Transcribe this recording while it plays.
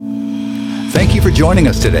Thank you for joining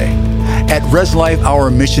us today. At Res Life,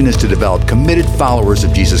 our mission is to develop committed followers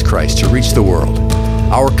of Jesus Christ to reach the world.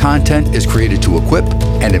 Our content is created to equip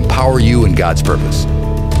and empower you in God's purpose.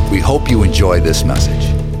 We hope you enjoy this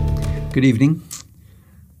message. Good evening.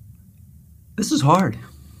 This is hard.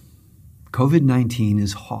 COVID-19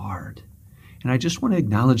 is hard. And I just want to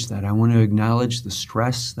acknowledge that. I want to acknowledge the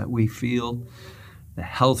stress that we feel, the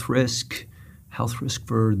health risk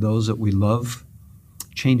for those that we love,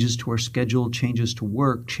 changes to our schedule, changes to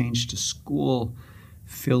work, change to school,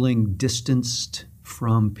 feeling distanced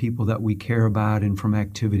from people that we care about and from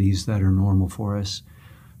activities that are normal for us.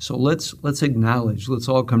 So let's acknowledge, let's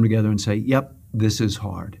all come together and say, yep, this is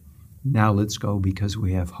hard. Now let's go because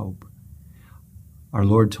we have hope. Our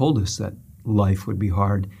Lord told us that life would be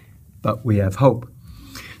hard, but we have hope.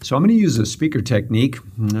 So I'm going to use a speaker technique.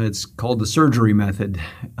 It's called the surgery method.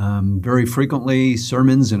 Very frequently,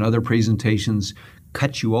 sermons and other presentations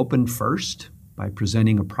cut you open first by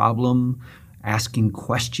presenting a problem, asking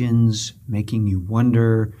questions, making you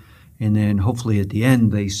wonder, and then hopefully at the end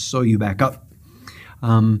they sew you back up.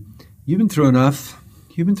 You've been through enough.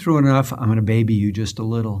 I'm going to baby you just a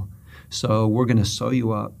little. So we're going to sew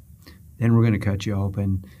you up, then we're going to cut you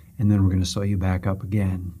open, and then we're going to sew you back up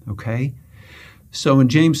again, okay? So in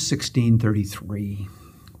James 16:33,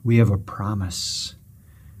 we have a promise.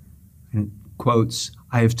 And it quotes,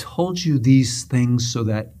 I have told you these things so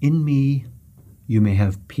that in me you may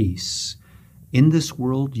have peace. In this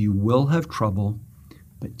world you will have trouble,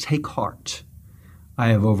 but take heart. I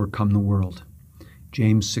have overcome the world.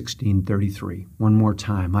 James 16:33. One more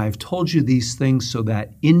time. I have told you these things so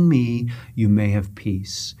that in me you may have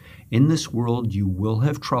peace. In this world you will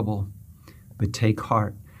have trouble, but take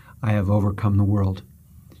heart. I have overcome the world.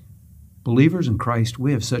 Believers in Christ,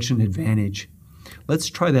 we have such an advantage. Let's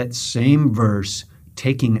try that same verse,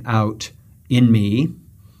 taking out in me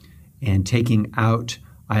and taking out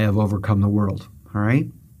I have overcome the world. All right?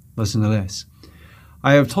 Listen to this.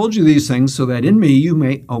 I have told you these things so that in me you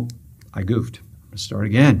may... Oh, I goofed. Let's start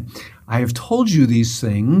again. I have told you these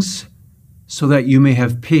things so that you may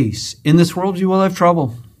have peace. In this world you will have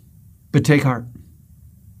trouble, but take heart.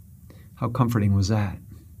 How comforting was that?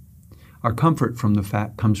 Our comfort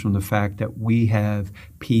comes from the fact that we have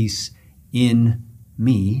peace in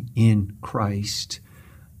me, in Christ,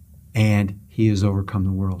 and He has overcome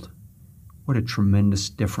the world. What a tremendous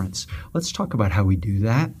difference. Let's talk about how we do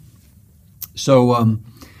that. So,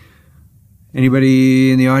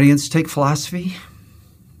 anybody in the audience take philosophy?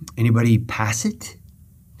 Anybody pass it?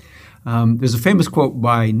 There's a famous quote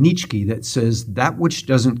by Nietzsche that says, that which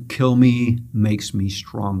doesn't kill me makes me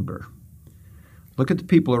stronger. Look at the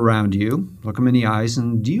people around you, look them in the eyes,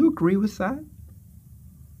 and do you agree with that?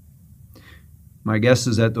 My guess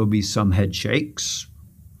is that there'll be some head shakes,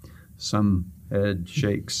 some head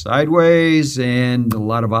shakes sideways, and a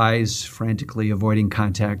lot of eyes frantically avoiding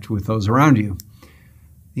contact with those around you.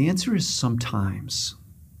 The answer is sometimes.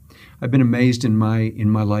 I've been amazed in my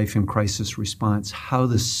life in crisis response how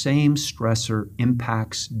the same stressor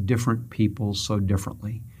impacts different people so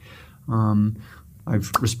differently.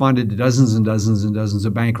 I've responded to dozens and dozens and dozens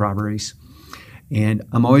of bank robberies, and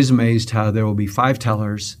I'm always amazed how there will be 5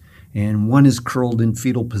 tellers, and one is curled in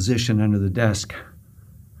fetal position under the desk.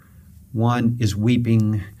 One is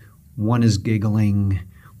weeping, one is giggling,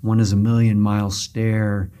 one is a million-mile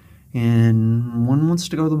stare, and one wants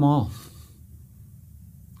to go to the mall.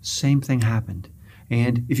 Same thing happened.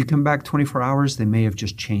 And if you come back 24 hours, they may have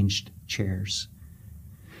just changed chairs.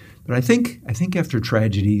 But I think after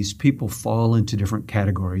tragedies, people fall into different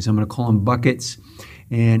categories. I'm going to call them buckets,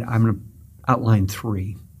 and I'm going to outline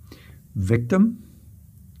 3. Victim,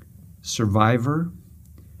 survivor,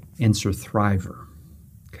 and surthriver.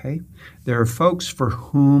 Okay? There are folks for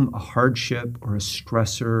whom a hardship or a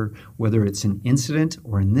stressor, whether it's an incident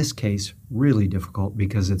or in this case, really difficult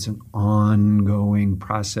because it's an ongoing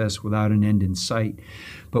process without an end in sight,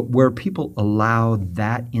 but where people allow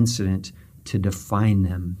that incident to define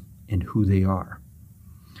them and who they are.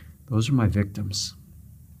 Those are my victims.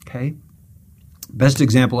 Okay? Best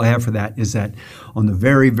example I have for that is that on the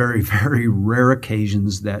very, very, very rare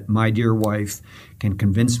occasions that my dear wife can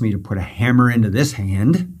convince me to put a hammer into this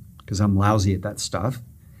hand, because I'm lousy at that stuff,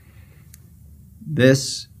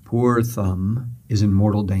 this poor thumb is in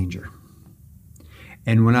mortal danger.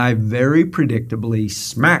 And when I very predictably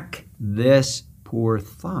smack this poor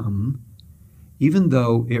thumb, even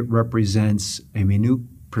though it represents a minute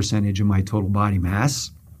percentage of my total body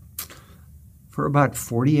mass, for about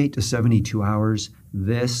 48 to 72 hours,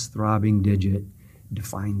 this throbbing digit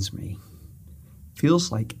defines me. Feels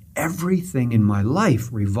like Everything in my life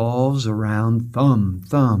revolves around thumb,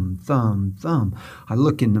 thumb, thumb, thumb. I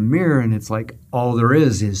look in the mirror and it's like all there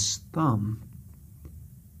is thumb.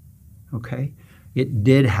 Okay? It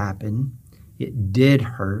did happen. It did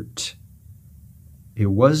hurt. It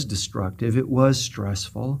was destructive. It was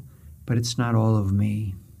stressful, but it's not all of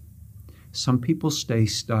me. Some people stay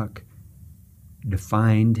stuck,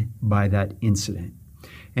 defined by that incident.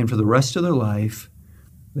 And for the rest of their life,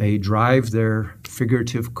 they drive their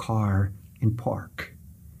figurative car and park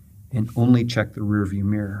and only check the rearview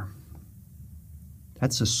mirror.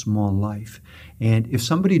 That's a small life. And if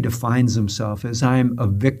somebody defines themselves as I'm a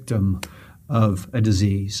victim of a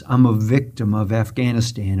disease, I'm a victim of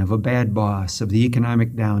Afghanistan, of a bad boss, of the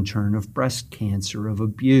economic downturn, of breast cancer, of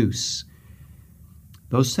abuse,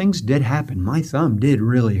 those things did happen. My thumb did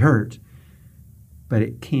really hurt, but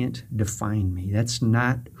it can't define me. That's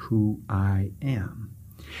not who I am.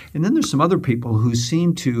 And then there's some other people who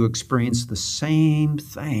seem to experience the same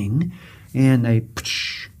thing and they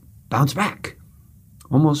bounce back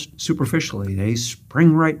almost superficially. They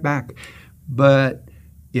spring right back. But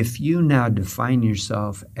if you now define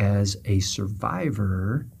yourself as a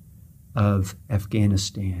survivor of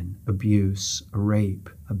Afghanistan, abuse, a rape,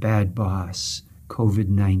 a bad boss,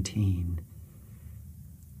 COVID-19,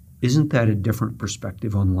 isn't that a different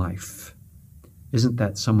perspective on life? Isn't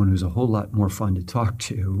that someone who's a whole lot more fun to talk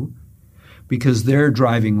to? Because they're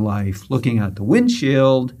driving life, looking out the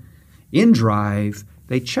windshield, in drive.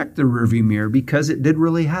 They check the rearview mirror because it did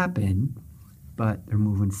really happen, but they're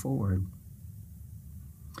moving forward.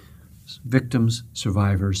 Victims,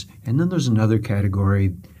 survivors, and then there's another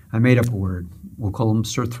category. I made up a word. We'll call them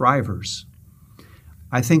surthrivers.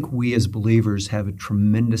 I think we as believers have a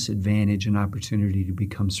tremendous advantage and opportunity to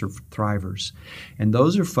become surthrivers. And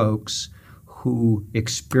those are folks who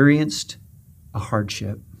experienced a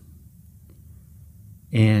hardship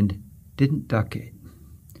and didn't duck it.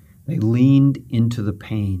 They leaned into the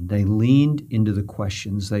pain. They leaned into the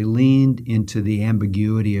questions. They leaned into the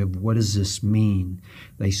ambiguity of what does this mean?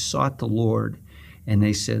 They sought the Lord and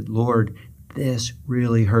they said, Lord, this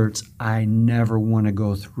really hurts. I never want to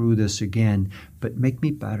go through this again, but make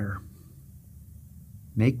me better.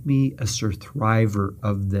 Make me a surthriver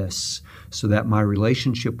of this so that my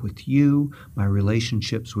relationship with you, my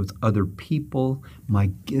relationships with other people, my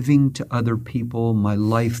giving to other people, my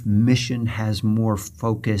life mission has more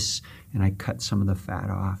focus and I cut some of the fat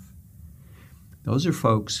off. Those are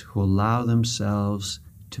folks who allow themselves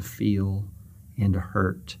to feel and to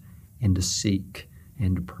hurt and to seek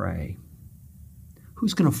and to pray.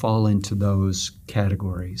 Who's going to fall into those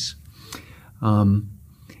categories? And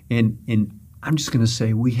I'm just going to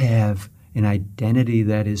say we have an identity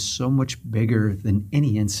that is so much bigger than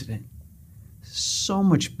any incident, so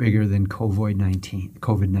much bigger than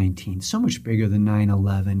COVID-19, so much bigger than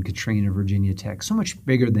 9/11, Katrina, Virginia Tech, so much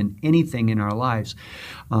bigger than anything in our lives.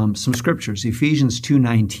 Some scriptures, Ephesians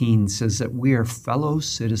 2:19 says that we are fellow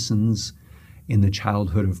citizens in the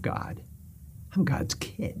childhood of God. I'm God's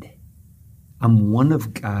kid. I'm one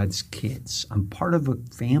of God's kids. I'm part of a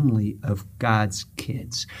family of God's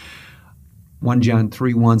kids. 1 John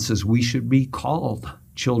 3:1 says we should be called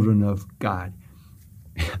children of God.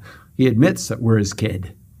 He admits that we're his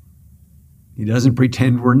kid. He doesn't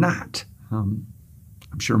pretend we're not. I'm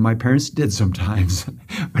sure my parents did sometimes,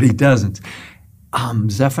 but he doesn't.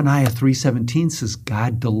 Zephaniah 3:17 says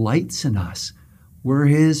God delights in us. We're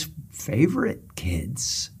his favorite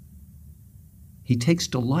kids. He takes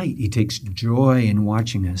delight. He takes joy in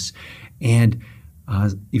watching us. And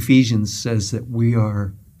Ephesians says that we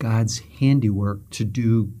are God's handiwork to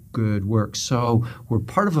do good work. So we're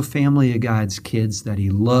part of a family of God's kids that he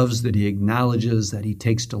loves, that he acknowledges, that he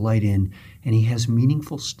takes delight in, and he has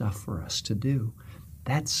meaningful stuff for us to do.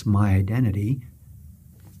 That's my identity.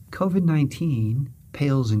 COVID-19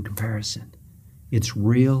 pales in comparison. It's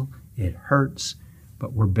real, it hurts,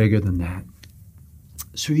 but we're bigger than that.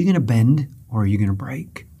 So are you going to bend or are you going to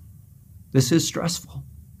break? This is stressful.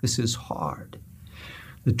 This is hard.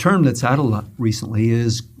 The term that's out a lot recently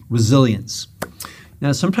is resilience.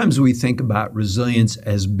 Now, sometimes we think about resilience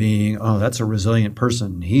as being, oh, that's a resilient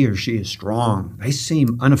person. He or she is strong. They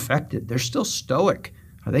seem unaffected. They're still stoic.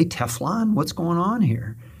 Are they Teflon? What's going on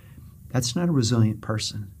here? That's not a resilient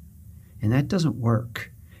person. And that doesn't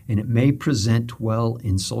work. And it may present well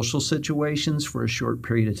in social situations for a short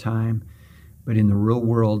period of time, but in the real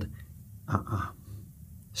world,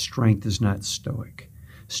 strength is not stoic.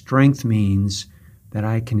 Strength means that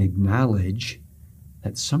I can acknowledge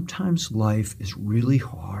that sometimes life is really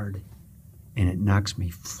hard and it knocks me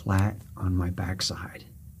flat on my backside.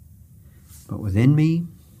 But within me,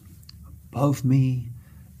 above me,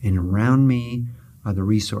 and around me are the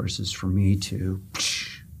resources for me to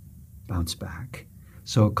bounce back.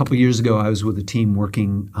 So a couple years ago, I was with a team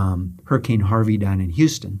working Hurricane Harvey down in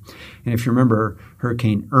Houston. And if you remember,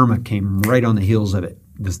 Hurricane Irma came right on the heels of it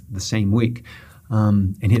the same week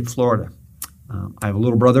and hit Florida. I have a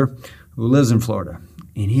little brother who lives in Florida,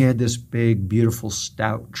 and he had this big, beautiful,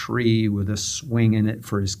 stout tree with a swing in it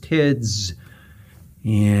for his kids.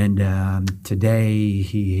 And today,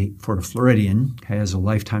 he, for a Floridian, has a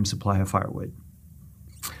lifetime supply of firewood.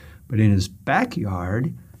 But in his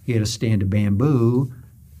backyard, he had a stand of bamboo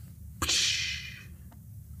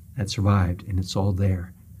that survived, and it's all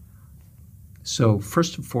there. So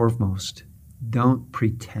first and foremost, don't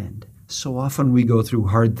pretend. So often we go through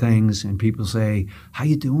hard things and people say, "How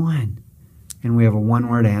you doing?" And we have a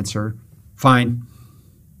one-word answer, "Fine.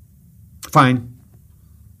 Fine."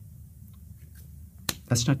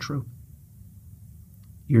 That's not true.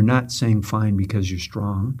 You're not saying fine because you're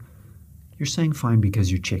strong. You're saying fine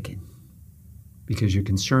because you're chicken. Because you're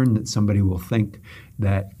concerned that somebody will think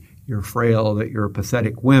that you're frail, that you're a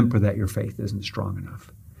pathetic wimp, or that your faith isn't strong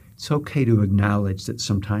enough. It's okay to acknowledge that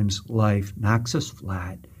sometimes life knocks us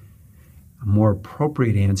flat. A more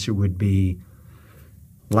appropriate answer would be,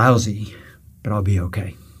 lousy, but I'll be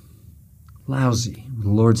okay. Lousy, with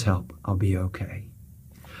the Lord's help, I'll be okay.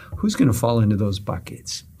 Who's going to fall into those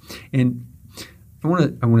buckets? And I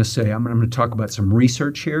want to say, I'm going to talk about some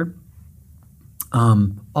research here.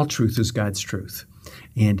 All truth is God's truth.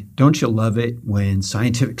 And don't you love it when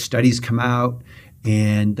scientific studies come out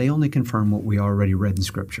and they only confirm what we already read in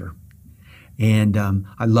Scripture? And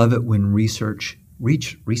I love it when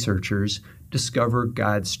researchers discover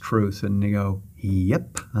God's truth and they go,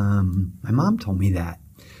 "Yep, my mom told me that.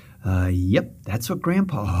 Yep, that's what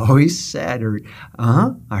Grandpa always said." Or,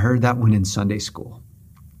 I heard that one in Sunday school.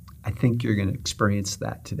 I think you're going to experience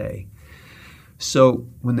that today. So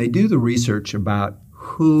when they do the research about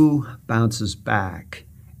who bounces back,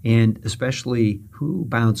 and especially who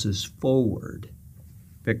bounces forward,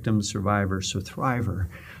 victim, survivor, so thriver,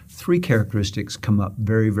 3 characteristics come up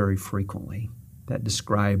very, very frequently that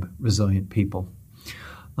describe resilient people.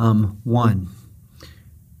 1,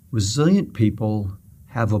 resilient people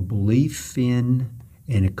have a belief in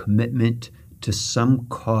and a commitment to some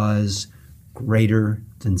cause greater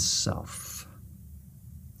than self.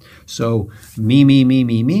 So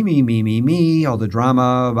me, all the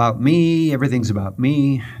drama about me, everything's about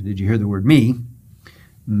me. Did you hear the word me?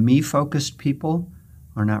 Me-focused people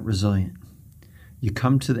are not resilient. You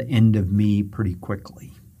come to the end of me pretty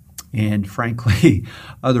quickly. And frankly,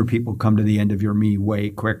 other people come to the end of your me way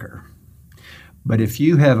quicker. But if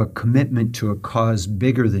you have a commitment to a cause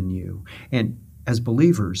bigger than you, and as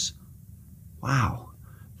believers, wow,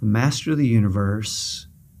 the Master of the universe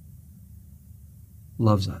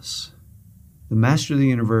loves us. The Master of the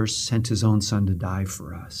universe sent his own Son to die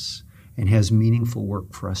for us and has meaningful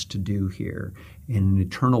work for us to do here and an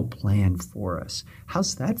eternal plan for us.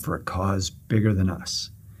 How's that for a cause bigger than us?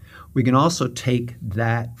 We can also take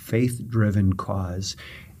that faith-driven cause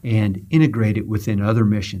and integrate it within other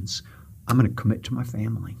missions. I'm going to commit to my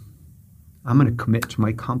family. I'm going to commit to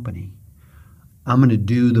my company. I'm going to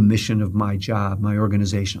do the mission of my job, my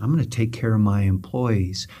organization. I'm going to take care of my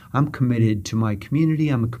employees. I'm committed to my community.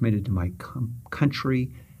 I'm committed to my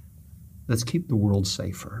country. Let's keep the world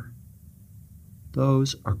safer.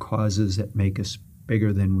 Those are causes that make us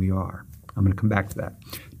bigger than we are. I'm going to come back to that.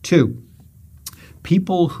 2,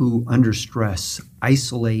 people who under stress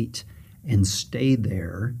isolate and stay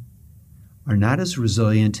there are not as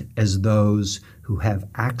resilient as those who have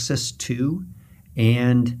access to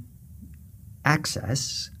and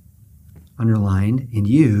access, underlined, and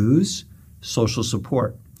use social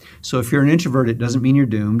support. So if you're an introvert, it doesn't mean you're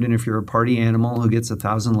doomed. And if you're a party animal who gets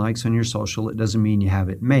 1,000 likes on your social, it doesn't mean you have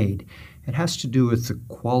it made. It has to do with the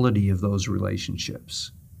quality of those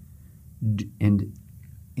relationships. And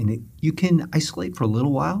you can isolate for a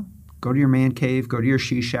little while. Go to your man cave, go to your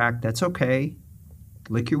she shack. That's okay.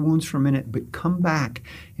 Lick your wounds for a minute, but come back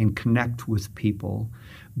and connect with people,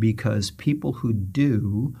 because people who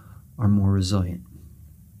do are more resilient.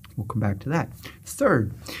 We'll come back to that.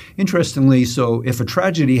 3rd, interestingly, so if a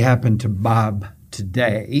tragedy happened to Bob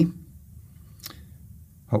today,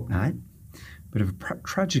 hope not, but if a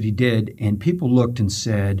tragedy did and people looked and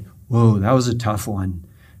said, "Whoa, that was a tough one.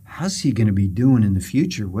 How's he going to be doing in the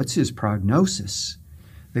future? What's his prognosis?"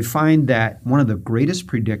 They find that one of the greatest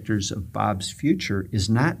predictors of Bob's future is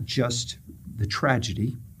not just the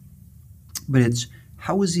tragedy, but it's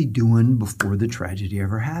how was he doing before the tragedy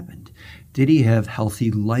ever happened? Did he have healthy,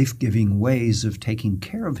 life-giving ways of taking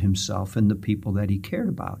care of himself and the people that he cared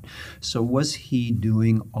about? So was he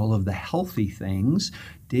doing all of the healthy things?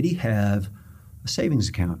 Did he have a savings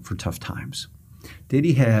account for tough times? Did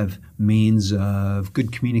he have means of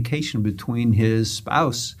good communication between his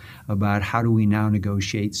spouse about how do we now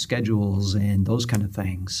negotiate schedules and those kind of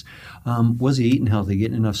things? Was he eating healthy,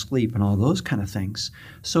 getting enough sleep, and all those kind of things?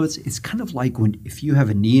 So it's kind of like if you have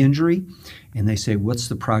a knee injury and they say, what's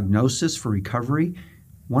the prognosis for recovery?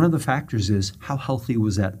 One of the factors is how healthy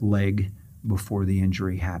was that leg before the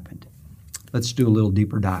injury happened? Let's do a little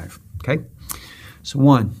deeper dive, okay? So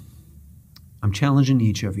one, I'm challenging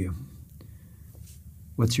each of you.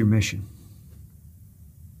 What's your mission?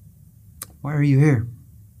 Why are you here?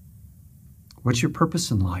 What's your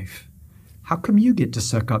purpose in life? How come you get to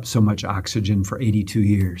suck up so much oxygen for 82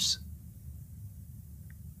 years?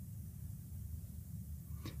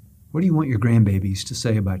 What do you want your grandbabies to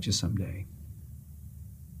say about you someday?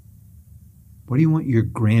 What do you want your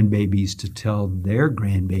grandbabies to tell their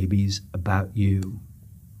grandbabies about you?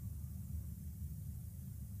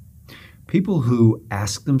 People who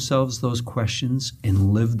ask themselves those questions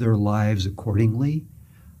and live their lives accordingly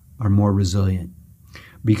are more resilient.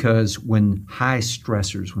 Because when high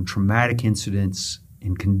stressors, when traumatic incidents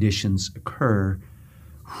and conditions occur,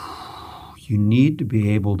 you need to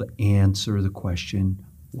be able to answer the question,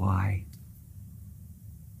 why?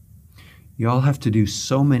 You all have to do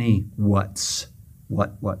so many whats.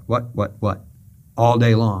 What, all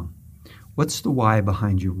day long. What's the why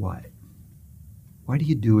behind your what? Why do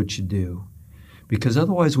you do what you do? Because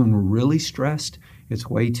otherwise, when we're really stressed, it's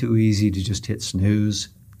way too easy to just hit snooze,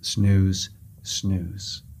 snooze,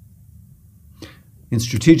 snooze. In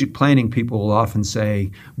strategic planning, people will often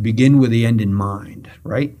say, begin with the end in mind,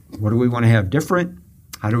 right? What do we want to have different?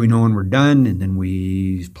 How do we know when we're done? And then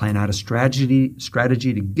we plan out a strategy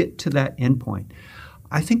to get to that end point.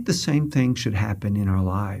 I think the same thing should happen in our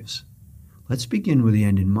lives. Let's begin with the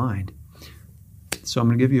end in mind. So I'm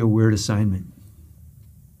going to give you a weird assignment.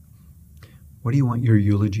 What do you want your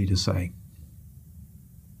eulogy to say?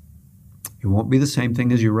 It won't be the same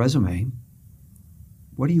thing as your resume.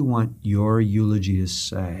 What do you want your eulogy to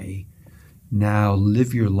say? Now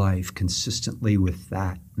live your life consistently with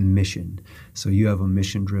that mission, so you have a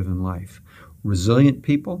mission-driven life. Resilient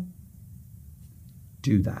people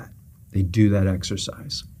do that. They do that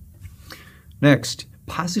exercise. Next,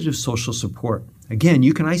 positive social support. Again,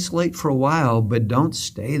 you can isolate for a while, but don't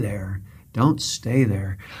stay there. Don't stay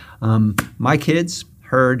there. My kids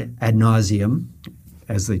heard ad nauseum,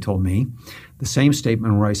 as they told me, the same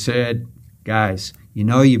statement where I said, guys, you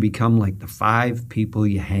know you become like the 5 people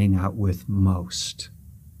you hang out with most.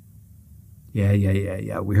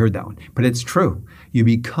 Yeah, we heard that one. But it's true. You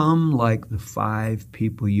become like the 5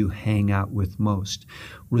 people you hang out with most.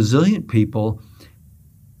 Resilient people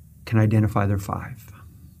can identify their 5.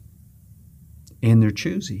 And they're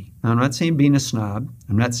choosy. Now, I'm not saying being a snob.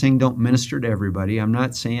 I'm not saying don't minister to everybody. I'm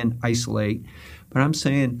not saying isolate. But I'm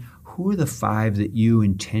saying who are the 5 that you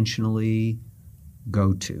intentionally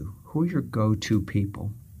go to? Who are your go-to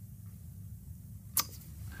people?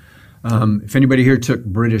 If anybody here took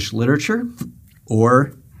British literature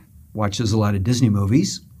or watches a lot of Disney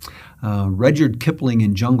movies, Rudyard Kipling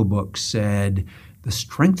in Jungle Book said, the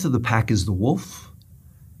strength of the pack is the wolf,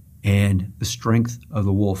 and the strength of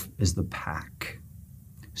the wolf is the pack.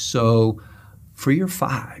 So for your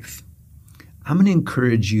 5, I'm going to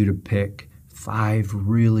encourage you to pick 5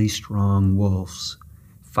 really strong wolves,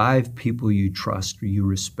 5 people you trust or you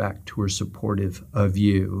respect who are supportive of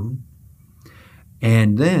you.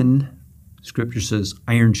 And then, Scripture says,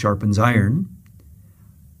 iron sharpens iron.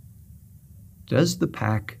 Does the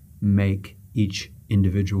pack make each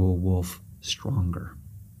individual wolf stronger?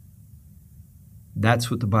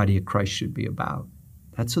 That's what the body of Christ should be about.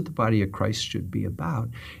 That's what the body of Christ should be about,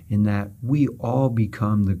 in that we all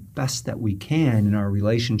become the best that we can in our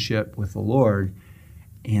relationship with the Lord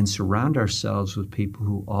and surround ourselves with people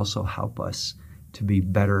who also help us to be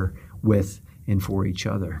better with and for each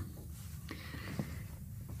other.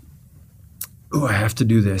 Oh, I have to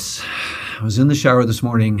do this. I was in the shower this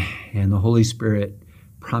morning and the Holy Spirit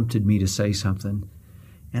prompted me to say something,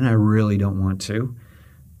 and I really don't want to.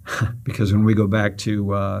 Because when we go back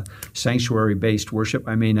to sanctuary-based worship,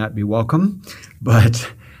 I may not be welcome,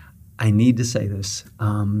 but I need to say this.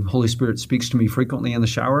 Holy Spirit speaks to me frequently in the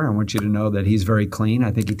shower. I want you to know that He's very clean.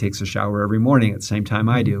 I think He takes a shower every morning at the same time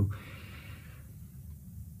I do.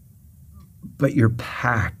 But your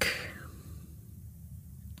pack,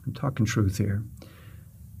 I'm talking truth here,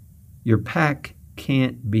 your pack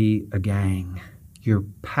can't be a gang. Your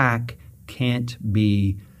pack can't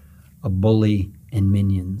be a bully and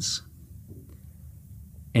minions.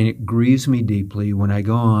 And it grieves me deeply when I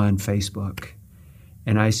go on Facebook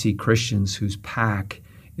and I see Christians whose pack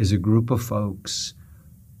is a group of folks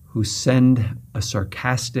who send a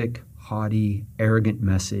sarcastic, haughty, arrogant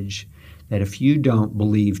message that if you don't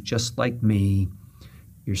believe just like me,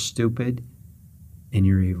 you're stupid and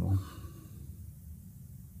you're evil.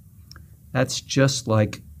 That's just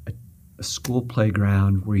like a school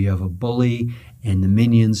playground where you have a bully and the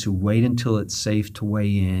minions who wait until it's safe to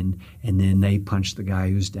weigh in, and then they punch the guy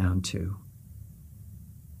who's down too.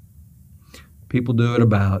 People do it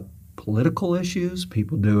about political issues.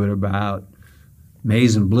 People do it about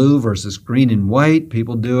maize and blue versus green and white.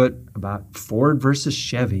 People do it about Ford versus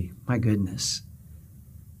Chevy. My goodness.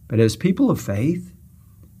 But as people of faith,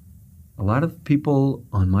 a lot of people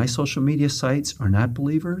on my social media sites are not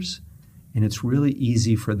believers, and it's really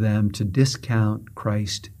easy for them to discount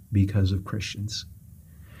Christ because of Christians.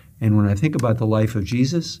 And when I think about the life of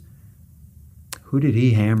Jesus, who did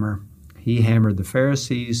he hammer? He hammered the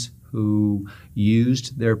Pharisees who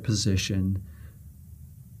used their position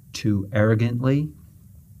to arrogantly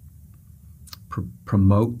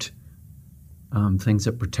promote things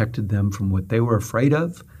that protected them from what they were afraid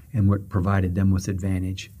of and what provided them with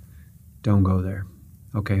advantage. Don't go there.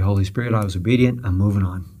 Okay, Holy Spirit, I was obedient. I'm moving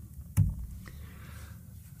on.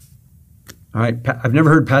 All right, I've never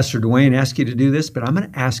heard Pastor Dwayne ask you to do this, but I'm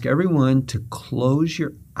going to ask everyone to close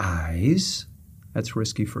your eyes. That's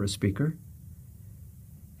risky for a speaker.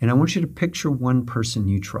 And I want you to picture one person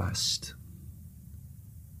you trust.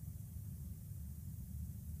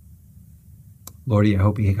 Lordy, I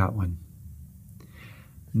hope you got one.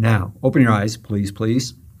 Now, open your eyes, please,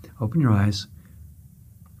 please. Open your eyes.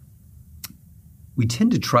 We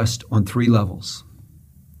tend to trust on three levels.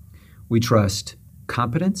 We trust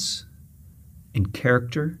competence and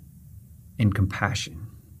character and compassion.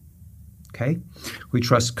 Okay? We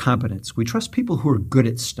trust competence. We trust people who are good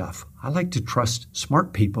at stuff. I like to trust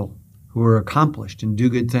smart people who are accomplished and do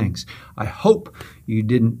good things. I hope you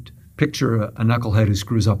didn't picture a knucklehead who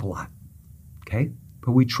screws up a lot. Okay?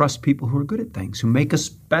 But we trust people who are good at things, who make us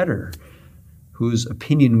better, whose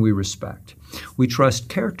opinion we respect. We trust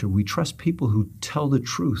character. We trust people who tell the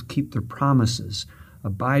truth, keep their promises,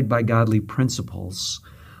 abide by godly principles,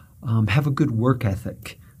 have a good work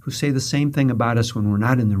ethic, who say the same thing about us when we're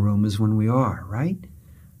not in the room as when we are, right?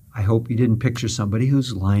 I hope you didn't picture somebody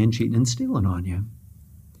who's lying, cheating, and stealing on you.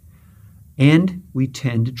 And we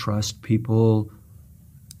tend to trust people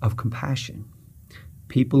of compassion,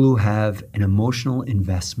 people who have an emotional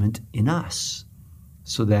investment in us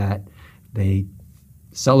so that they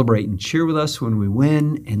celebrate and cheer with us when we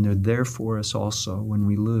win, and they're there for us also when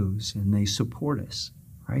we lose, and they support us,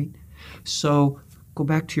 right? So go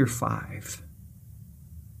back to your 5.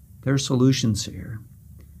 There are solutions here.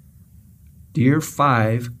 Dear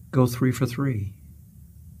 5, go 3 for 3.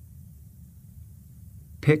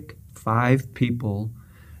 Pick 5 people,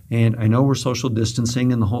 and I know we're social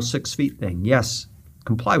distancing and the whole 6 feet thing. Yes,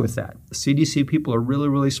 comply with that. The CDC people are really,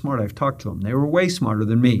 really smart. I've talked to them. They were way smarter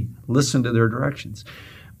than me. Listen to their directions.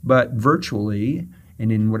 But virtually,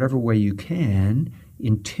 and in whatever way you can,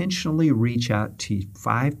 intentionally reach out to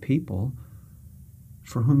 5 people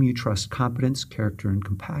for whom you trust competence, character, and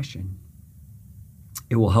compassion.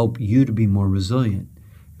 It will help you to be more resilient.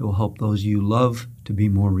 It will help those you love to be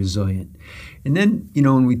more resilient. And then,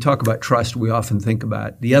 when we talk about trust, we often think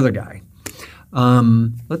about the other guy.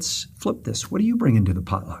 Let's flip this. What are you bringing to the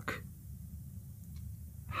potluck?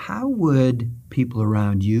 How would people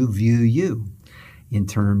around you view you in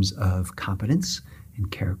terms of competence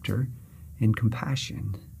and character and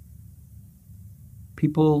compassion?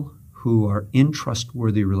 People who are in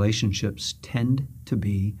trustworthy relationships tend to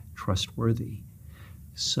be trustworthy.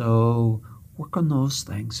 So work on those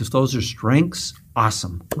things. If those are strengths,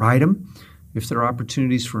 awesome. Ride them. If there are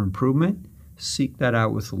opportunities for improvement, seek that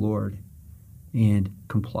out with the Lord and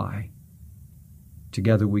comply.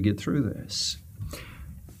 Together we get through this.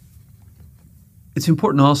 It's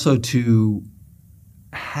important also to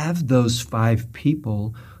have those 5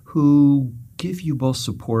 people who give you both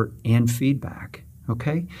support and feedback.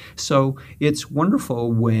 Okay? So it's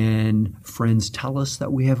wonderful when friends tell us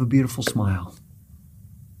that we have a beautiful smile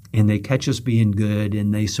and they catch us being good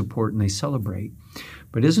and they support and they celebrate.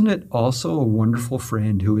 But isn't it also a wonderful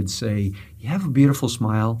friend who would say, you have a beautiful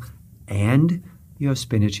smile and you have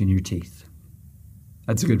spinach in your teeth?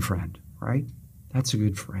 That's a good friend, right? That's a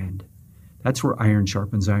good friend. That's where iron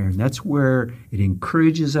sharpens iron. That's where it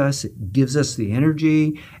encourages us, it gives us the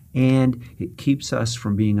energy, and it keeps us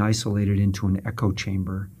from being isolated into an echo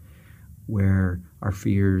chamber where our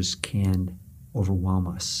fears can overwhelm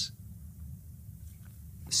us.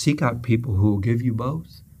 Seek out people who will give you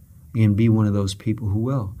both and be one of those people who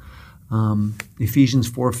will. Ephesians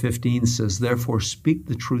 4:15 says, therefore speak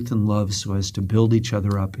the truth in love so as to build each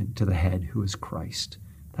other up into the head who is Christ.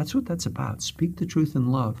 That's what that's about. Speak the truth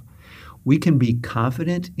in love. We can be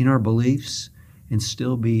confident in our beliefs and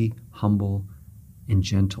still be humble and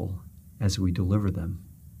gentle as we deliver them.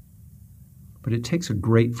 But it takes a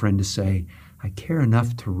great friend to say, I care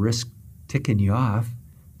enough to risk ticking you off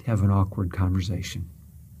to have an awkward conversation.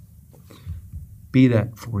 Be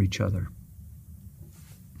that for each other.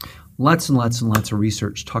 Lots and lots and lots of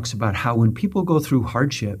research talks about how when people go through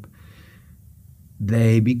hardship,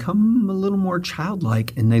 they become a little more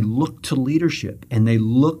childlike and they look to leadership and they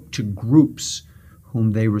look to groups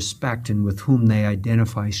whom they respect and with whom they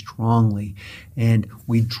identify strongly. And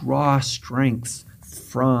we draw strength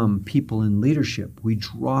from people in leadership. We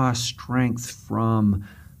draw strength from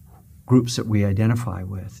groups that we identify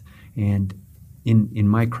with. And in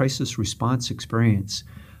my crisis response experience,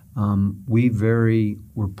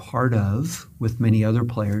 we're part of, with many other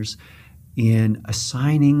players, in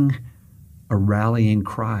assigning a rallying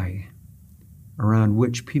cry around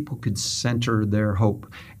which people could center their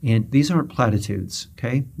hope. And these aren't platitudes,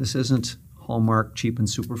 okay? This isn't Hallmark, cheap and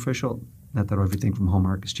superficial. Not that everything from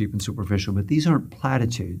Hallmark is cheap and superficial, but these aren't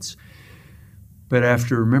platitudes. But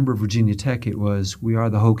after, remember Virginia Tech, it was, we are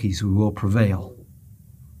the Hokies who will prevail.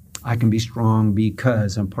 I can be strong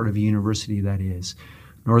because I'm part of a university that is.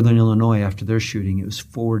 Northern Illinois, after their shooting, it was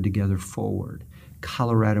forward together, forward.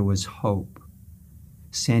 Colorado is hope.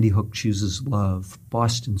 Sandy Hook chooses love.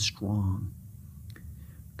 Boston strong.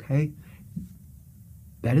 Okay?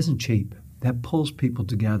 That isn't cheap. That pulls people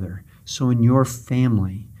together. So in your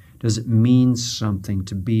family, does it mean something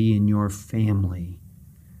to be in your family?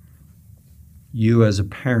 You as a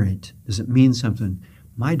parent, does it mean something?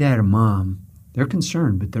 My dad and mom, they're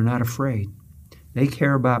concerned, but they're not afraid. They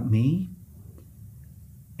care about me,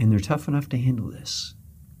 and they're tough enough to handle this.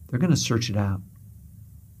 They're going to search it out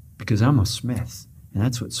because I'm a Smith, and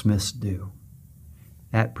that's what Smiths do.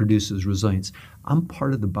 That produces resilience. I'm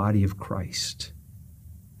part of the body of Christ.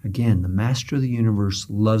 Again, the master of the universe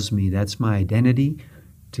loves me. That's my identity.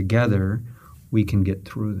 Together, we can get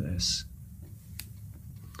through this.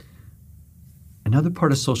 Another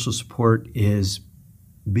part of social support is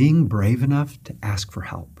being brave enough to ask for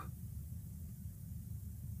help.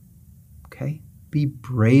 Okay? Be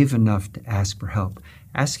brave enough to ask for help.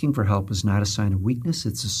 Asking for help is not a sign of weakness,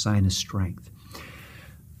 it's a sign of strength.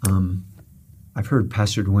 I've heard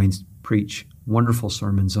Pastor Dwayne preach wonderful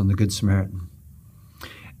sermons on the Good Samaritan.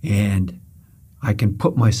 And I can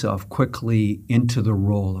put myself quickly into the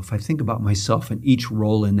role. If I think about myself in each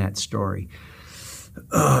role in that story,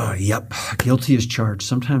 yep, guilty as charged.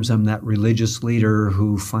 Sometimes I'm that religious leader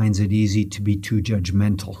who finds it easy to be too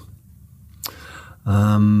judgmental.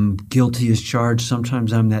 Guilty as charged.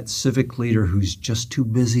 Sometimes I'm that civic leader who's just too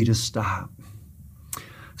busy to stop.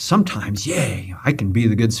 Sometimes, yay, I can be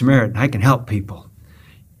the Good Samaritan. I can help people.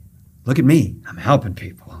 Look at me. I'm helping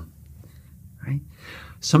people. Right?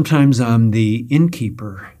 Sometimes I'm the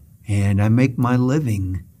innkeeper and I make my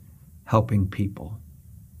living helping people.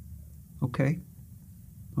 Okay.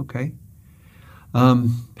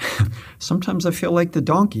 Sometimes I feel like the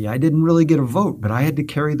donkey. I didn't really get a vote, but I had to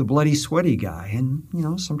carry the bloody, sweaty guy.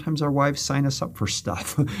 And, sometimes our wives sign us up for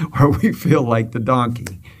stuff where we feel like the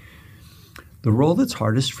donkey. The role that's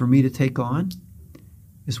hardest for me to take on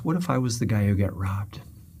is, what if I was the guy who got robbed?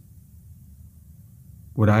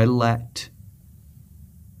 Would I let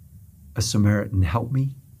a Samaritan help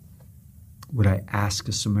me? Would I ask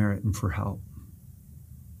a Samaritan for help?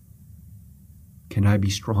 Can I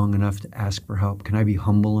be strong enough to ask for help? Can I be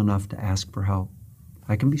humble enough to ask for help?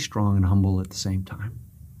 I can be strong and humble at the same time.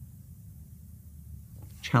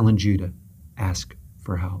 Challenge you to ask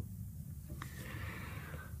for help.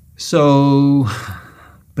 So,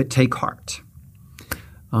 but take heart.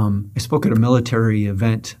 I spoke at a military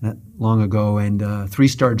event not long ago, and a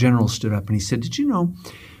 3-star general stood up and he said, did you know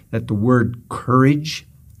that the word courage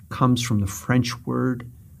comes from the French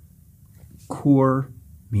word coeur,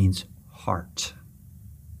 means heart?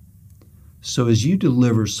 So as you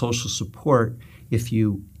deliver social support, if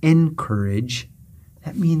you encourage,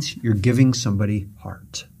 that means you're giving somebody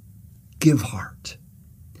heart. Give heart.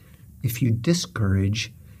 If you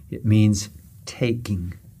discourage, it means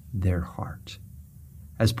taking their heart.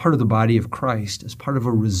 As part of the body of Christ, as part of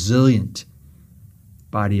a resilient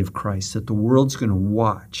body of Christ that the world's going to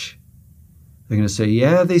watch. They're going to say,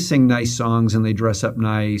 yeah, they sing nice songs and they dress up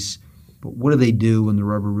nice, but what do they do when the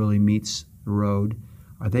rubber really meets the road?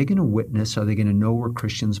 Are they going to witness? Are they going to know we're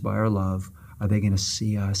Christians by our love? Are they going to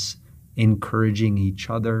see us encouraging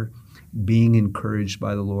each other, being encouraged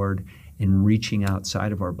by the Lord, and reaching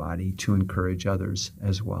outside of our body to encourage others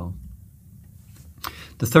as well?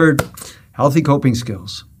 The third, healthy coping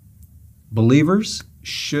skills. Believers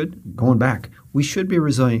should, going back, We should be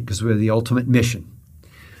resilient because we're the ultimate mission.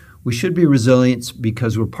 We should be resilient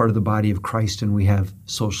because we're part of the body of Christ and we have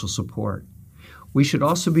social support. We should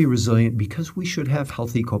also be resilient because we should have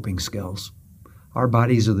healthy coping skills. Our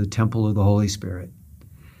bodies are the temple of the Holy Spirit.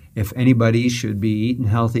 If anybody should be eating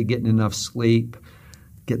healthy, getting enough sleep,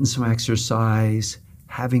 getting some exercise,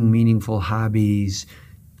 having meaningful hobbies,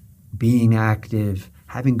 being active,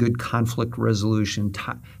 having good conflict resolution,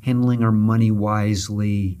 handling our money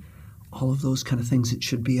wisely, all of those kind of things, it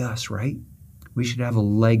should be us, right? We should have a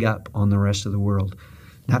leg up on the rest of the world,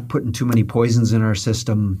 not putting too many poisons in our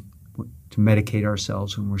system to medicate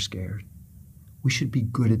ourselves when we're scared. We should be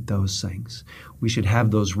good at those things. We should have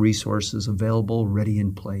those resources available, ready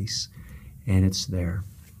in place, and it's there.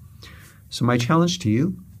 So my challenge to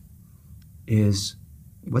you is,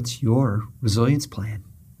 what's your resilience plan?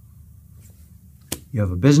 You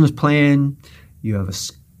have a business plan, you have a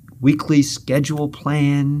weekly schedule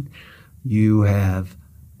plan, you have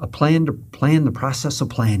a plan to plan the process of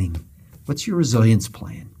planning. What's your resilience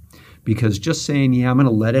plan? Because just saying, yeah, I'm going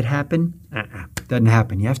to let it happen, doesn't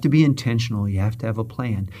happen. You have to be intentional. You have to have a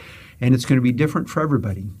plan. And it's going to be different for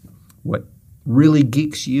everybody. What really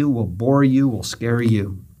geeks you, will bore you, will scare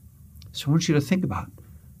you. So I want you to think about,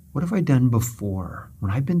 what have I done before?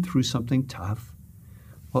 When I've been through something tough,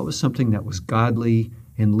 what was something that was godly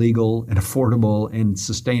and legal and affordable and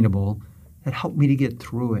sustainable that helped me to get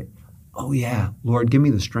through it? Oh yeah, Lord, give me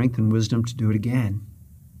the strength and wisdom to do it again.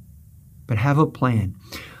 But have a plan.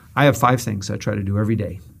 I have 5 things I try to do every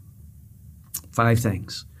day. 5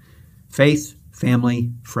 things. Faith,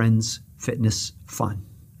 family, friends, fitness, fun.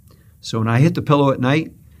 So when I hit the pillow at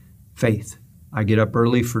night, faith. I get up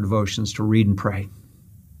early for devotions to read and pray.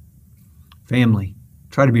 Family.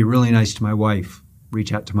 Try to be really nice to my wife.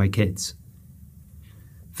 Reach out to my kids.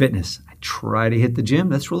 Fitness. I try to hit the gym.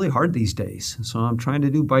 That's really hard these days. So I'm trying to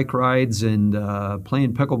do bike rides and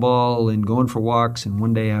playing pickleball and going for walks. And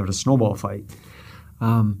one day I have a snowball fight.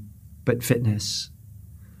 But fitness.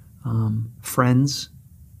 Friends.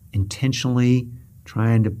 Intentionally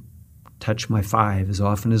trying to touch my 5 as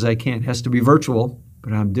often as I can. It has to be virtual,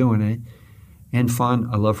 but I'm doing it. And fun.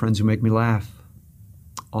 I love friends who make me laugh.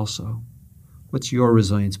 Also, what's your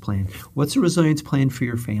resilience plan? What's a resilience plan for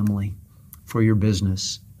your family, for your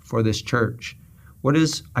business, for this church? What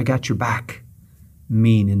does I got your back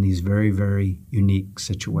mean in these very, very unique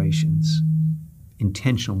situations?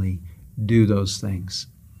 Intentionally do those things.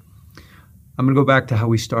 I'm going to go back to how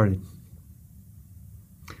we started.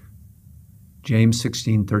 James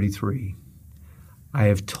 16:33. I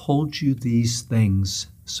have told you these things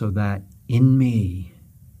so that in me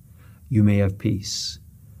you may have peace.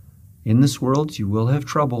 In this world you will have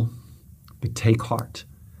trouble, but take heart.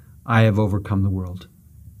 I have overcome the world.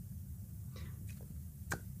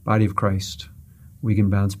 Body of Christ, we can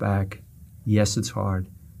bounce back. Yes, it's hard.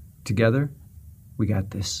 Together, we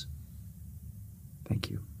got this. Thank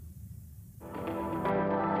you.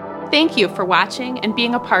 Thank you for watching and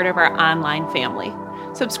being a part of our online family.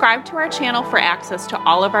 Subscribe to our channel for access to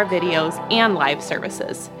all of our videos and live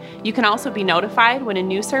services. You can also be notified when a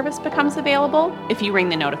new service becomes available if you ring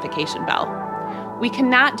the notification bell. We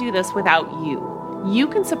cannot do this without you. You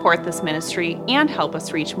can support this ministry and help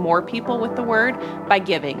us reach more people with the word by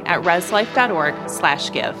giving at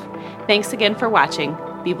reslife.org/give. Thanks again for watching.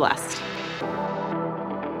 Be blessed.